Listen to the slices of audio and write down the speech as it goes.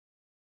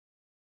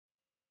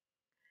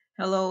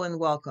Hello and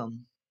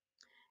welcome.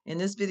 In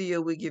this video,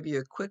 we give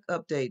you a quick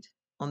update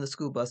on the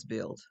school bus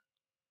build.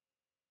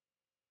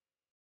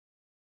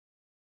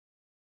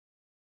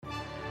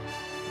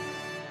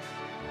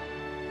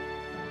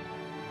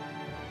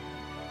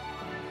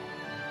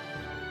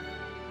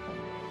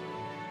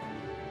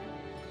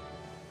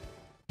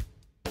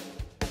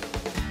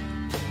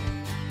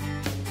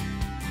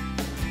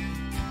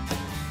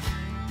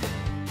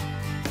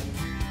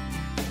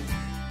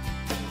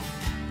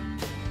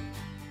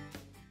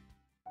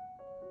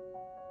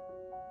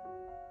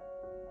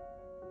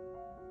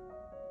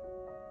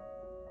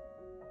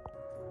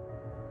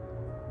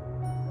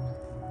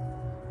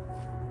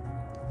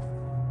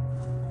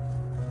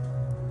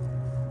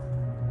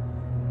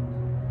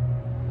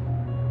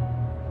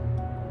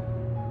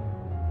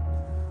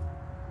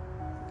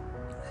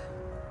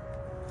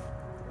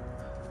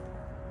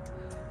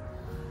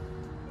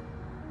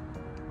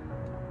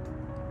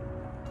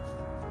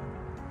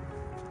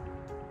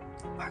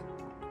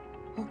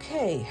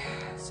 Okay,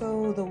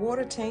 so the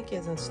water tank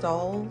is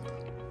installed.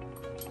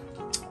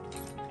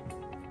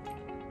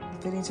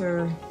 The fittings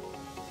are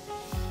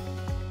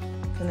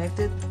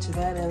connected to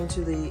that and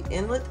to the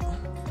inlet.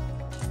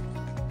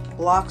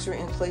 Blocks are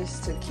in place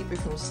to keep it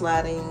from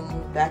sliding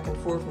back and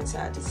forth from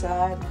side to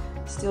side.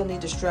 Still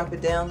need to strap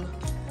it down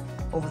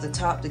over the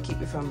top to keep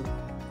it from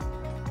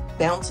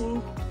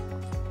bouncing.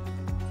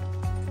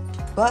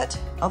 But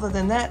other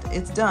than that,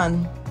 it's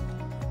done.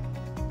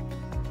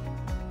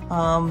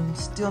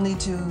 Still need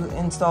to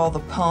install the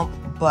pump,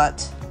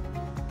 but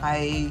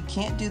I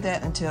can't do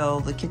that until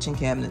the kitchen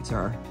cabinets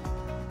are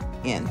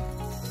in.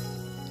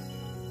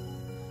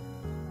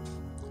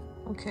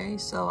 Okay,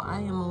 so I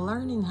am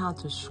learning how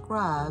to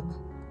scribe,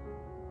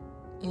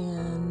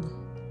 and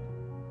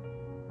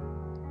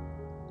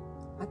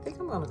I think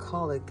I'm gonna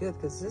call it good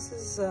because this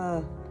is,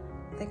 I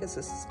think it's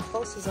as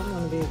close as I'm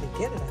gonna be able to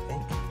get it, I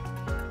think,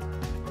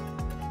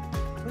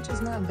 which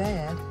is not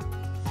bad.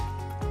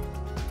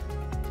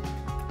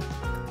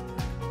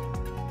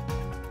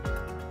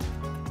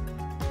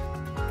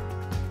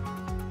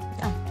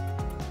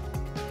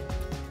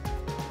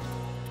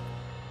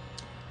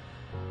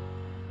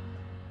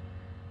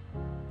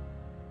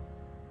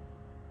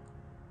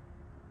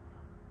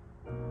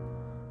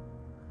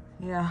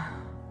 Yeah,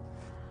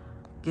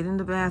 getting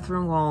the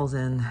bathroom walls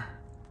in.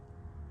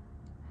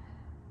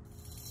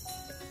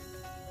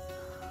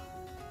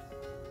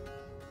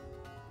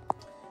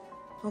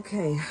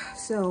 Okay,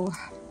 so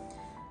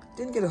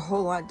didn't get a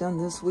whole lot done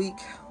this week,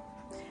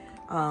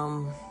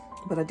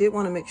 but I did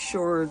want to make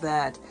sure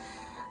that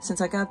since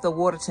I got the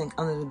water tank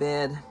under the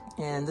bed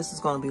and this is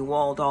going to be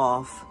walled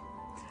off,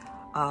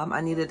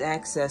 I needed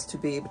access to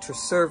be able to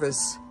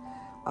service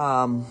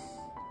the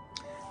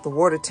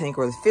water tank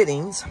or the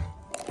fittings.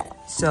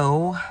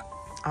 So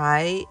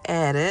I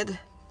added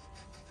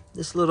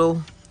this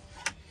little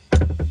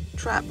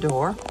trap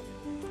door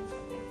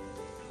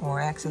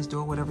or access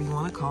door, whatever you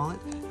want to call it,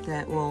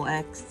 that will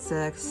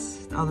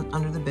access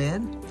under the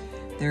bed.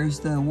 There's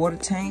the water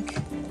tank,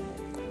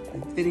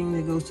 the fitting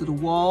that goes to the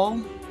wall.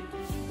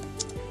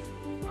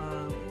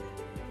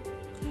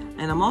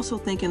 And I'm also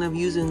thinking of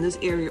using this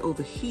area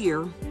over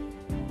here,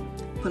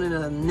 putting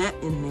a net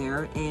in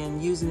there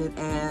and using it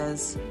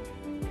as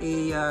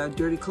a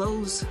dirty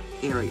clothes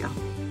area.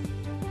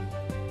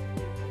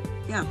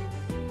 Yeah,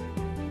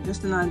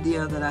 just an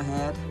idea that I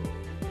had.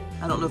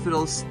 I don't know if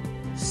it'll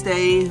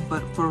stay,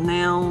 but for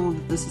now,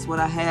 this is what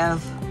I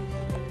have.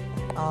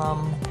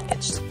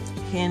 It's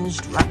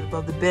hinged right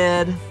above the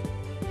bed.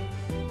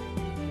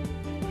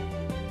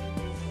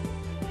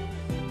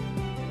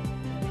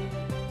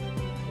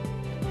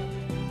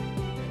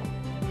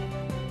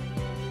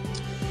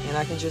 And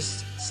I can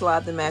just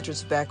slide the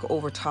mattress back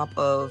over top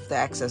of the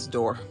access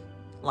door,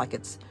 like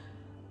it's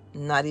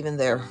not even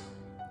there.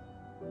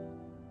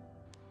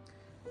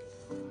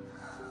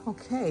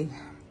 Okay,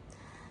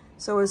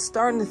 so it's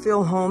starting to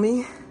feel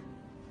homey.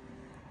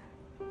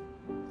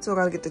 Still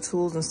gotta get the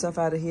tools and stuff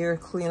out of here,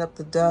 clean up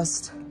the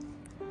dust.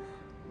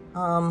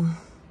 But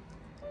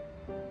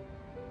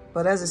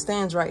as it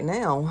stands right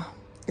now,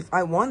 if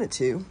I wanted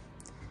to,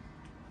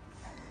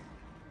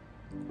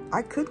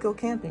 I could go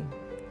camping.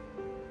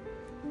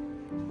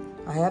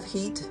 I have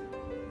heat,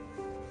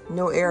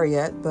 no air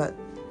yet, but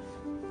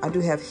I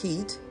do have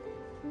heat.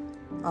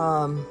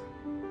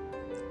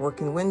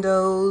 Working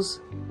windows,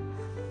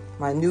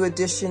 my new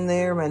addition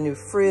there, my new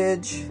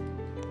fridge,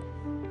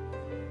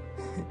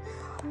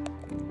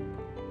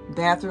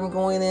 bathroom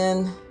going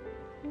in.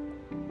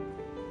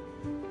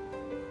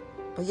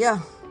 But yeah,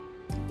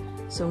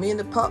 so me and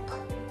the pup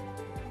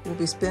will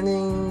be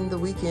spending the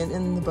weekend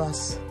in the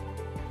bus,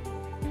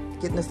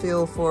 getting a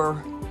feel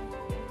for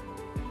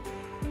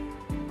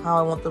how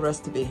I want the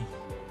rest to be.